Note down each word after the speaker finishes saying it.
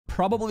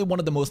probably one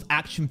of the most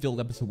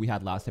action-filled episodes we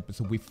had last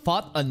episode. We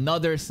fought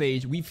another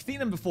sage. We've seen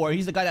him before.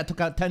 He's the guy that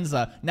took out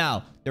Tenza.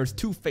 Now, there's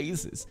 2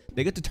 phases.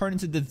 They get to turn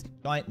into this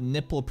giant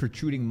nipple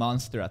protruding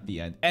monster at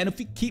the end. And if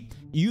we keep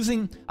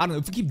using, I don't know,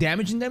 if we keep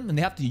damaging them and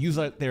they have to use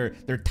like their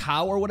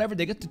Tao or whatever,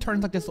 they get to turn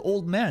into like this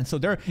old man. So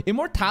their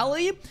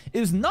immortality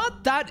is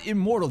not that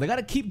immortal. They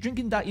gotta keep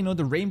drinking that, you know,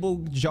 the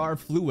rainbow jar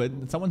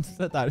fluid. Someone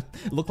said that it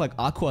looked like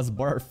Aqua's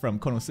barf from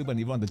Konosuba and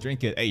you wanted to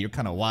drink it. Hey, you're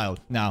kind of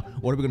wild. Now,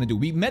 what are we gonna do?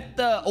 We met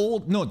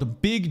the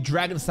big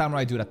dragon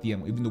samurai dude at the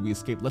end, even though we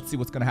escaped. Let's see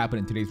what's gonna happen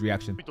in today's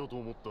reaction.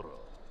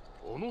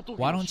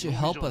 Why don't you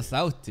help us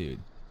out,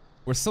 dude?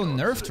 We're so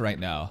nerfed right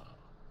now.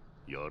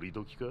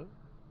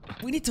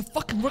 We need to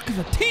fucking work as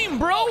a team,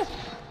 bro!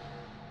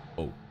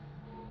 Oh.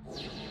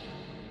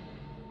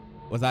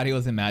 Was that he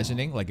was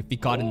imagining? Like, if he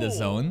got in the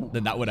zone,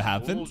 then that would have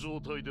happened?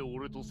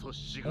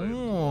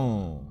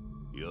 Oh.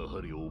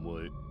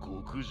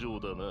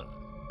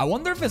 I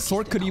wonder if his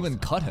sword could even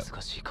cut him.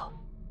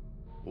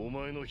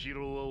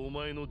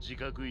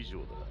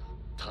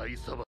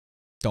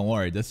 Don't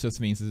worry, this just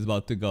means he's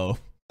about to go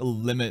a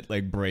limit,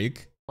 like,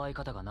 break.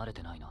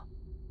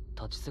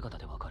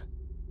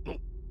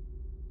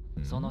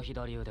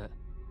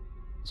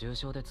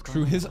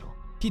 True,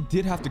 he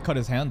did have to cut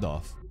his hand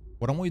off.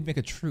 Why don't we make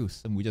a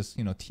truce and we just,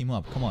 you know, team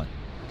up? Come on.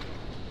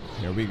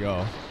 Here we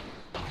go.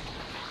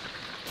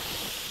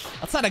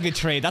 That's not a good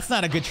trade. That's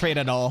not a good trade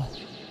at all.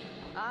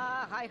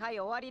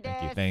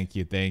 Thank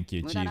you,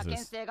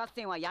 Jesus.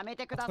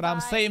 That's what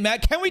I'm saying, man.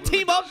 Can we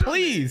team up,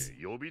 please?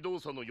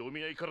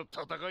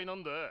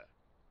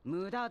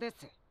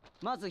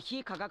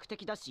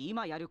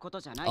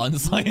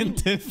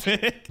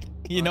 Unscientific.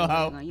 You know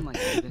how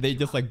they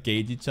just like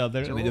gauge each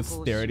other and they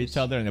just stare at each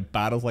other and the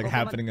battle's like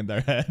happening in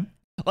their head.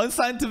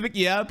 Unscientific,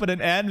 yeah, but in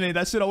anime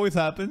that shit always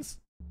happens.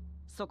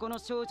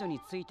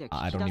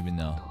 I don't even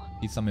know.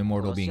 He's some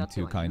immortal being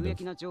too, kind of.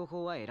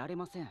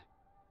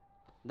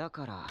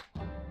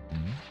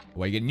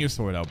 Why you getting your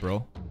sword out,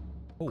 bro?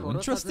 Oh,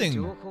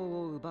 interesting.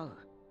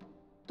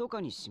 It's a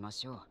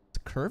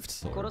curved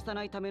sword.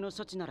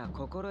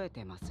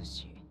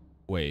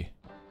 Wait.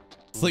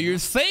 So you're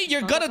saying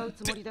you're gonna...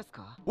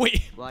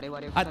 Wait.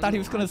 I thought he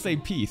was gonna say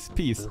peace.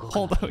 Peace.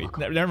 Hold on. Wait.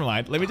 Never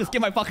mind. Let me just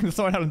get my fucking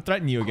sword out and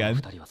threaten you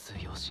again.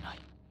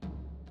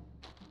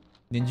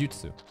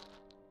 Ninjutsu.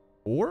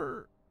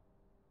 Or...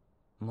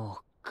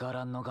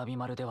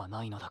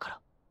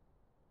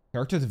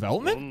 Character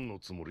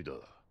development?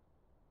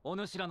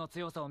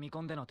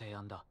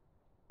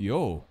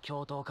 Yo.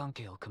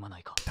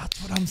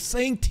 That's what I'm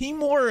saying.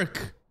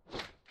 Teamwork.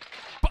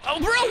 But, oh,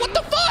 bro, what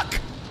the fuck?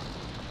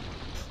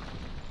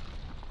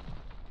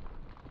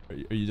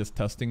 Are you just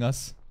testing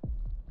us?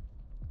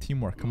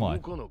 Teamwork, come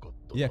on.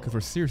 Yeah, because we're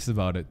serious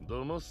about it.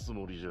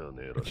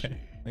 Okay.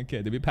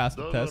 Okay, did we pass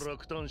the test?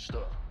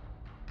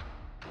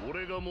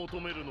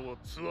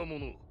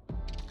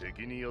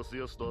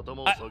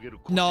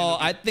 No,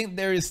 I think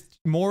there is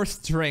more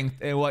strength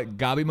in what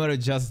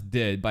Gabimaru just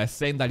did by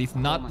saying that he's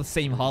not the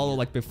same hollow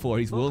like before.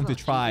 He's willing to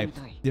try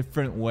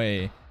different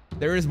way.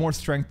 There is more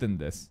strength in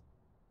this.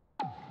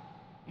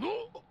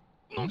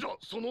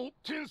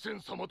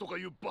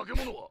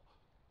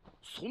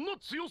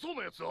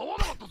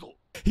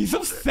 He's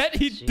upset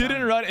he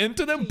didn't run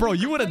into them? Bro,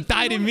 you would have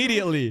died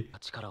immediately.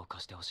 If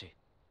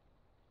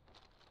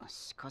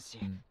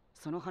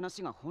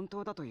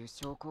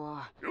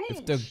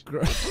the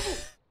girl...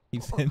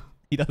 He said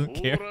he doesn't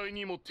care.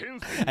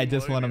 I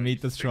just want to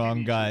meet the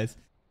strong guys.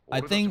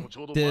 I think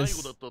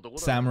this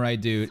samurai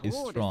dude is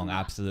strong,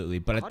 absolutely.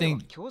 But I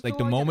think like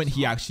the moment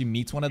he actually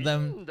meets one of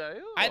them,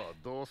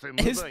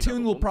 his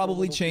tune will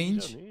probably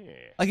change.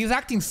 Like he's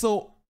acting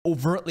so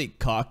overtly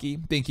cocky,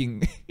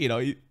 thinking, you know,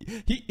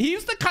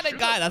 he's the kind of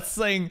guy that's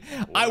saying,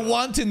 I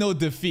want to know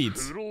defeat.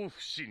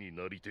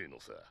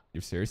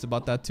 You're serious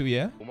about that too,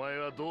 yeah?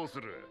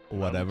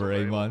 Whatever,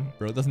 Amon.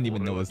 Bro doesn't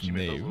even know his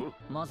name.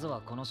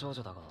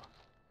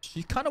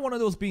 She's kind of one of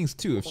those beings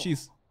too, if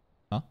she's...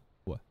 Huh?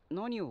 What?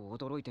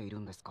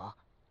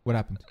 What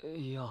happened?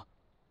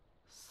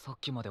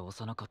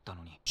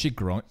 She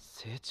grown?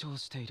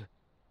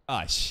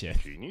 Ah, shit.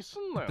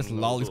 This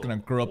lolly's gonna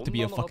grow up to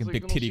be a fucking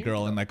big titty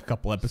girl in like a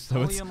couple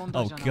episodes.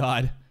 Oh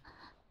god.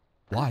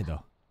 Why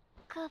though?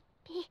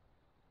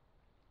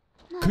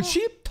 Could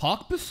she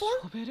talk before?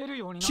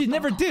 She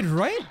never did,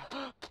 right?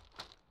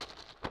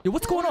 Yo,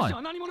 what's going on?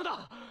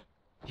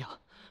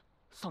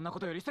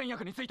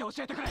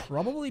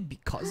 Probably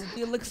because of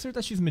the elixir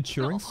that she's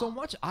maturing so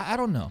much? I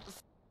don't know.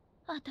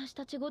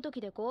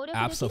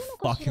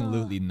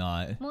 Absolutely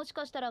not.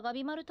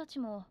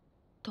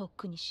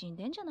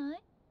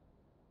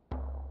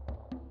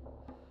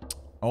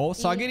 Oh,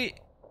 Sagiri.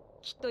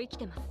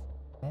 Sagiri,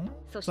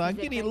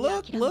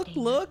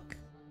 look.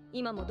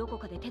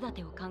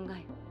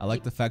 I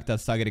like the fact that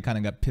Sagiri kind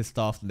of got pissed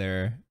off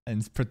there and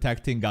is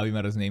protecting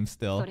Gabimaru's name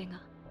still.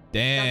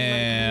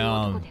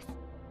 Damn.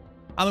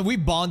 I mean, we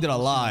bonded a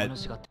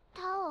lot.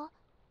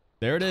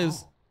 There it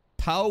is.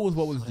 Tao was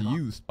what was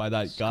used by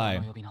that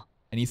guy.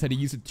 And he said he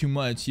used it too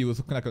much. He was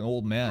looking like an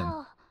old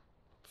man.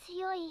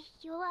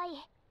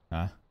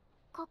 Huh?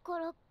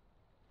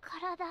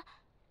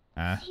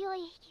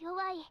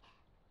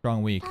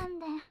 Strong, weak.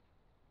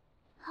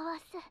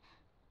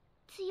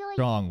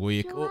 Strong,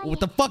 weak. What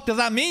the fuck does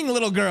that mean,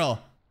 little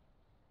girl?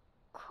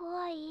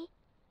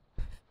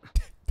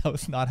 That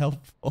was not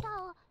helpful.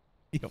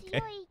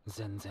 Okay. I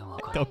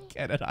don't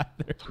get it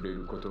either.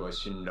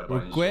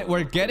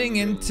 We're getting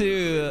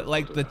into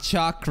like the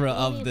chakra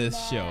of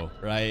this show,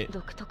 right?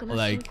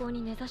 Like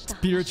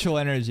spiritual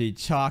energy,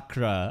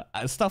 chakra,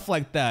 stuff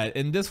like that.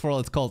 In this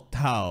world, it's called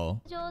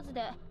Tao.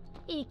 A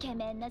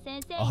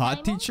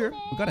hot teacher?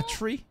 We got a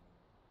tree?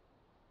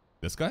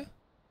 This guy?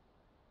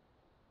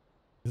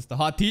 Is this the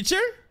hot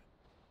teacher?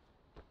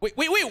 Wait,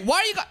 why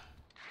are you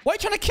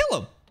trying to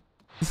kill him?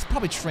 This is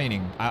probably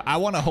training. I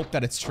want to hope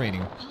that it's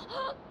training.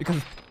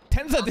 Because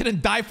Tenza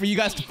didn't die for you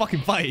guys to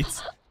fucking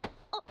fight.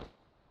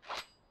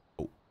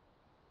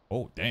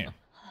 Oh, damn.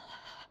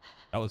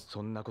 That was...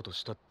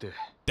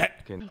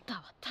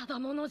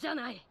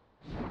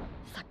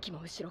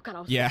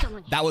 Yeah,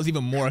 that was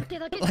even more...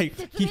 Like,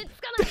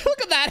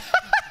 look at that!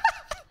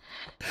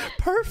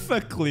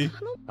 Perfectly.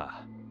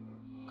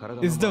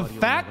 Is the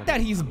fact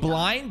that he's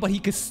blind, but he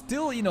could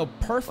still, you know,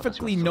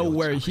 perfectly know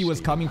where he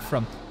was coming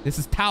from. This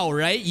is Tao,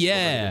 right?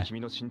 Yeah.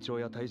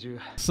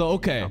 So,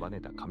 okay.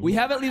 We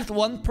have at least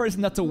one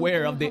person that's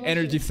aware of the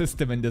energy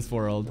system in this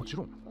world.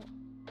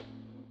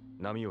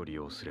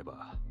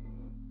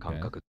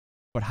 Okay.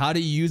 But how do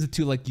you use it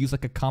to, like, use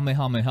like a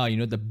Kamehameha, you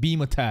know, the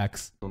beam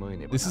attacks?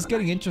 This is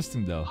getting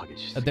interesting, though.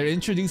 That they're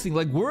introducing,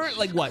 like, we're,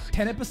 like, what,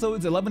 10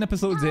 episodes, 11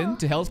 episodes in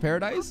to Hell's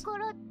Paradise?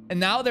 And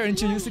now they're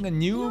introducing a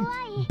new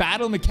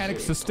battle mechanic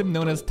system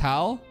known as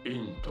Tao.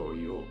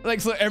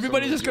 Like, so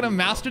everybody's just gonna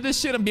master this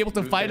shit and be able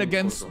to fight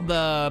against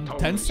the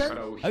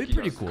Tencent? That'd be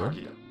pretty cool.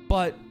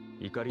 But,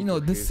 you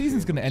know, this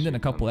season's gonna end in a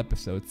couple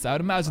episodes. I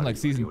would imagine, like,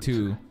 season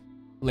 2,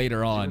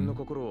 later on,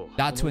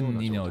 that's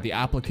when, you know, the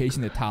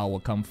application of Tao will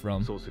come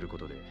from.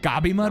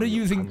 Gabimaru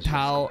using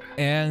Tao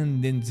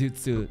and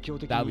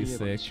ninjutsu. That'd be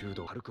sick.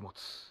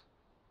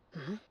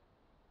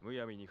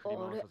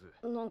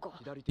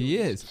 He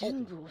is.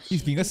 Oh,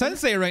 he's being a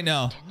sensei right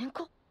now.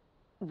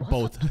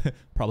 Both.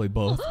 Probably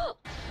both.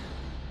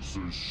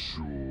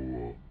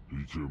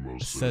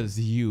 Says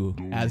you,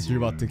 as you're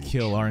about to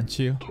kill, aren't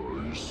you?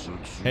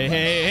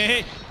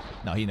 Hey.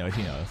 No, he knows.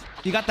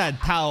 You got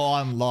that Tao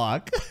on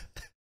lock.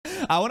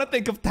 I want to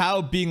think of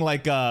Tao being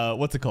like,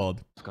 what's it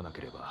called?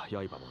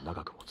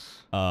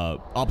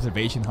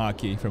 Observation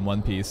Haki from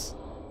One Piece.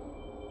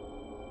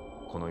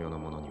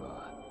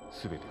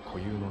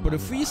 But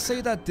if we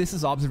say that this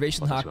is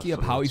observation Haki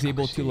of how he's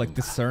able to like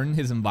discern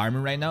his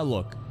environment right now,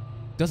 look.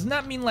 Doesn't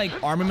that mean like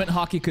armament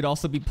Haki could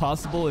also be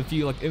possible if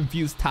you like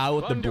infuse Tao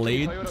with the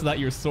blade so that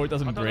your sword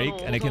doesn't break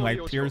and it can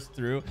like pierce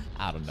through?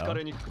 I don't know.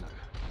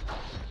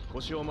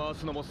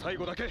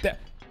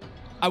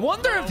 I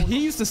wonder if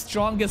he's the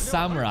strongest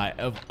samurai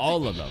of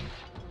all of them.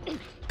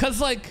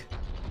 Cause like,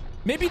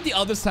 maybe the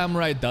other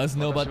samurai does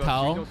know about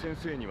Tao.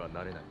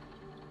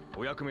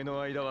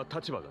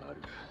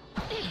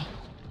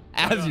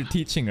 As you're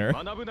teaching her.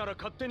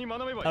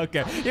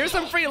 Okay, here's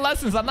some free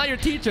lessons. I'm not your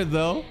teacher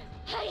though.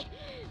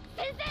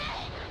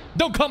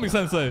 Don't call me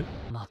sensei.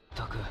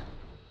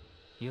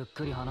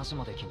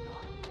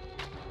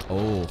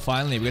 Oh,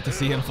 finally we get to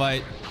see him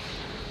fight.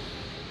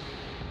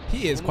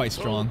 He is quite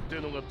strong.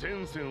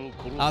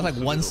 I was like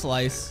one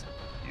slice.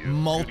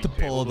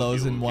 Multiple of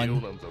those in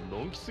one.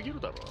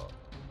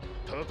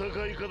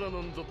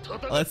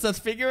 Let's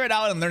just figure it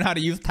out and learn how to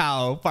use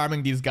Tao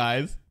farming these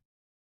guys.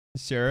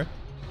 Sure.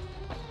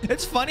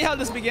 It's funny how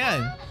this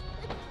began.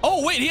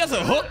 Oh wait, he has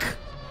a hook?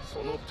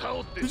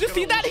 Did you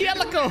see that? He had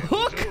like a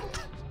hook?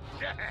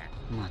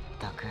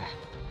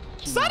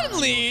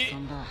 Suddenly,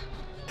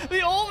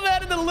 the old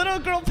man and the little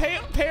girl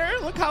pair,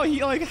 look how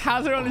he like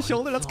has her on his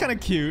shoulder. That's kind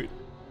of cute.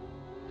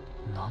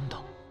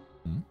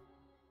 Do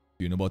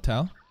you know about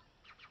Tao?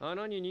 But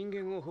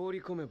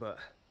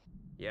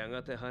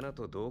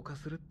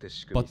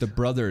the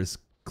brothers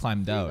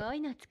climbed out.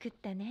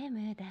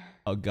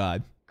 Oh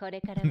god.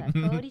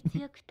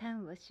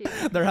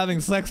 They're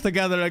having sex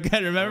together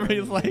again. Remember,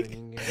 he's like,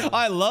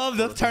 I love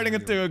this turning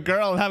into a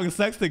girl and having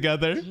sex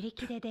together. The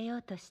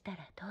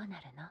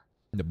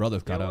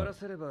brothers got out.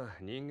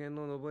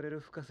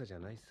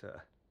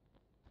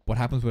 What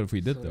happens if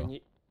we did though?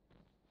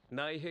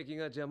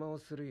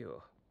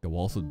 The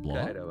walls would blow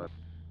up?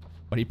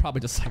 But he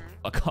probably just like,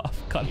 fuck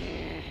off. Cut.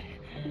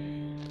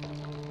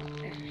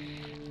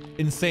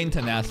 Insane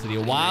tenacity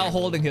while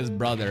holding his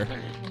brother.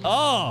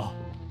 Oh!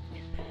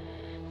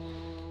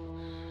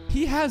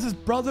 He has his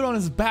brother on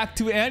his back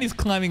too and he's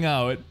climbing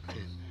out.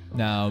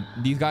 Now,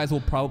 these guys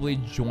will probably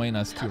join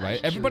us too, right?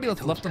 Everybody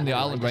that's left on the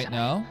island right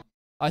now,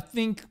 I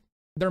think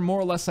they're more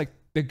or less like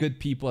the good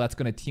people that's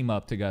gonna team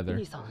up together.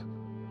 Do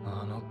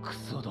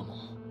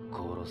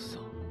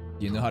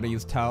you know how to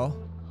use Tao?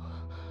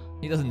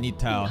 He doesn't need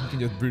Tao. He can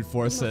just brute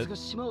force it.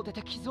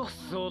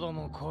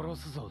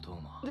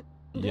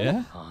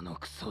 Yeah?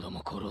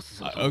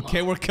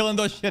 Okay, we're killing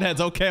those shitheads.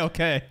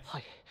 Okay.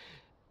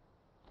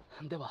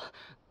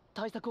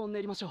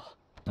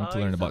 want to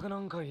learn about.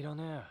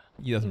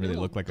 He doesn't really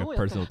look like a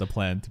person with a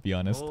plan, to be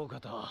honest.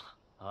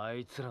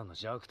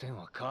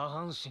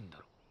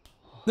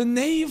 The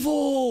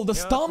navel, the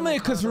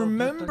stomach, because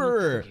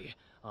remember,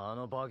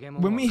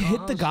 when we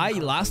hit the guy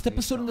last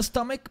episode in the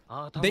stomach,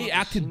 they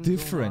acted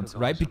different,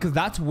 right? Because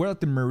that's where like,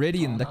 the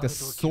meridian, like the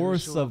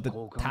source of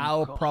the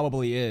Tao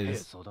probably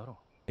is.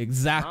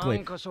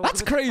 Exactly.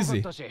 That's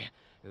crazy.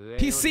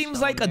 He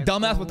seems like a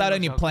dumbass without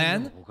any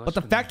plan, but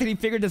the fact that he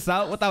figured this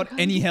out without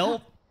any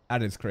help,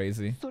 that is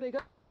crazy.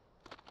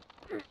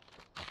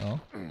 Oh.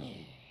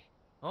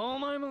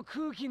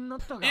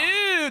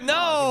 Ew,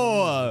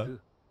 no!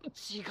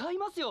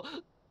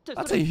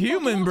 That's a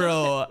human,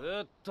 bro.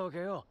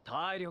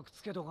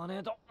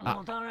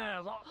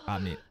 I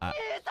mean,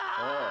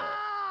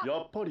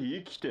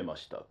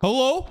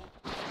 hello?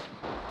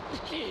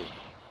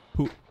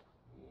 Who?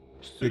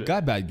 Good guy,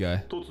 bad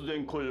guy.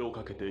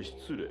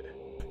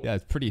 Yeah,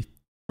 it's pretty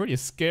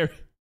scary.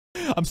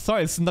 I'm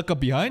sorry, I snuck up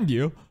behind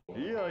you.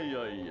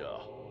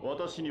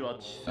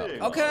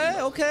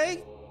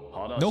 Okay.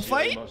 No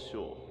fight?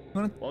 You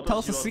wanna tell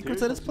us the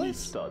secrets of this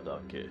place?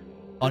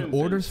 On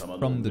orders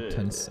from the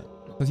Tencent.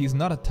 Because he's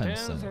not a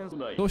Tencent.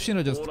 Toshin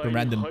are just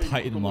random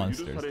Titan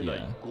monsters,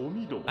 yeah.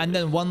 And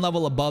then one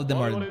level above them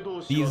are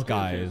these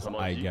guys,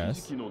 I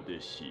guess.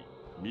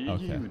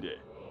 Okay.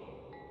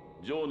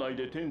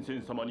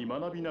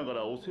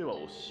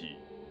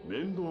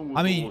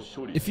 I mean,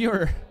 if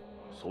you're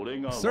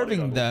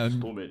serving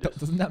them,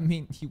 doesn't that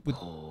mean he would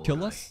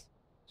kill us?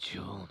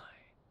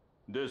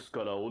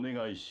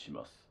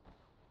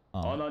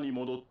 Oh.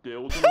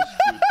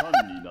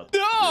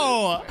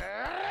 No!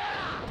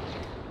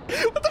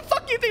 What the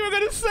fuck do you think we're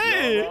gonna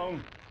say?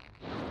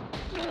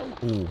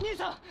 Ooh.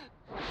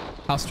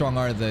 How strong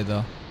are they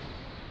though?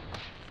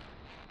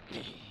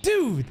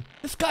 Dude,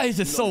 this guy is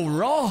just so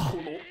raw.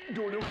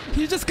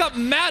 He just got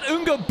mad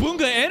Unga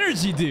Bunga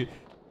energy, dude.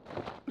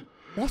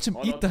 Watch him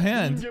eat the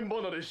hand. Did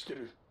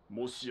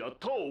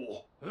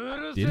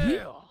he?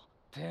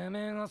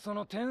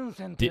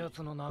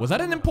 Was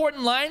that an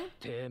important line?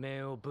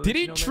 Did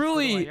he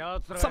truly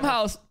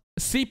somehow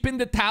seep in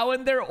the Tao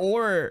in there,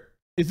 or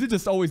is it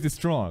just always this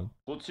strong?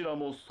 Yo,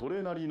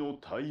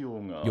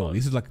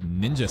 these are like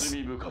ninjas.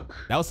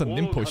 That was some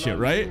ninpo shit,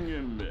 right?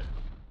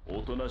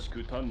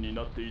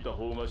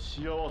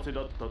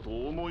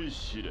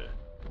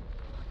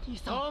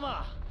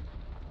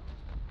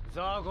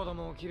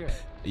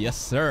 Yes,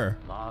 sir.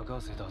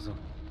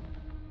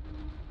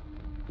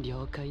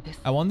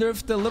 I wonder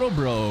if the little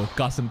bro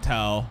got some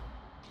Tao.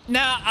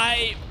 Now,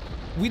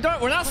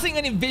 we're not seeing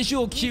any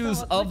visual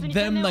cues of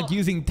them like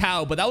using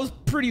Tao, but that was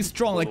pretty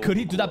strong. Like, could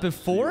he do that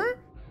before?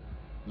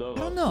 I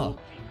don't know.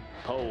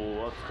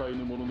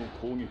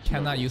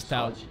 Cannot use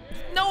Tao.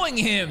 Knowing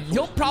him,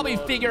 he'll probably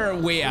figure a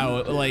way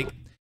out. Like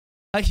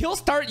he'll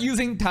start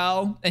using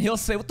Tao and he'll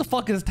say, "What the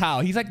fuck is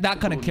Tao?" He's like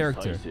that kind of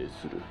character.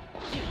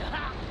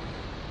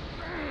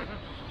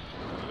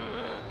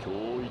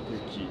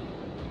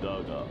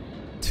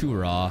 Too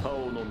raw.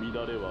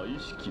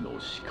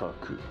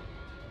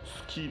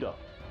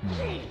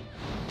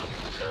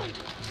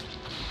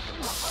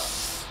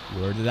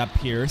 Where did that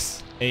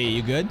pierce? Hey,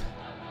 you good?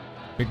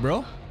 Big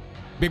bro?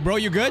 Big bro,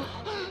 you good?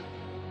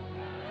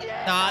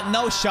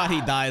 No shot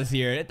he dies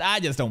here. I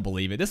just don't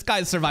believe it. This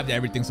guy's survived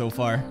everything so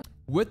far.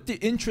 With the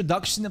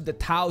introduction of the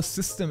Tao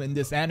system in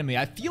this anime,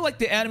 I feel like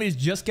the anime is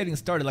just getting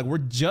started. Like, we're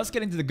just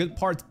getting to the good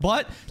parts,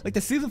 but like the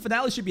season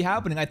finale should be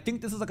happening. I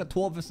think this is like a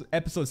 12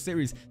 episode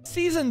series.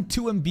 Season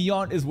 2 and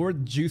beyond is where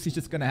juicy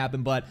shit's gonna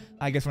happen, but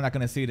I guess we're not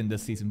gonna see it in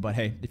this season. But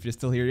hey, if you're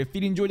still here, if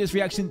you enjoyed this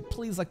reaction,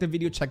 please like the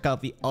video, check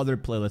out the other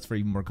playlist for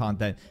even more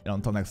content, and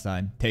until next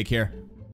time, take care.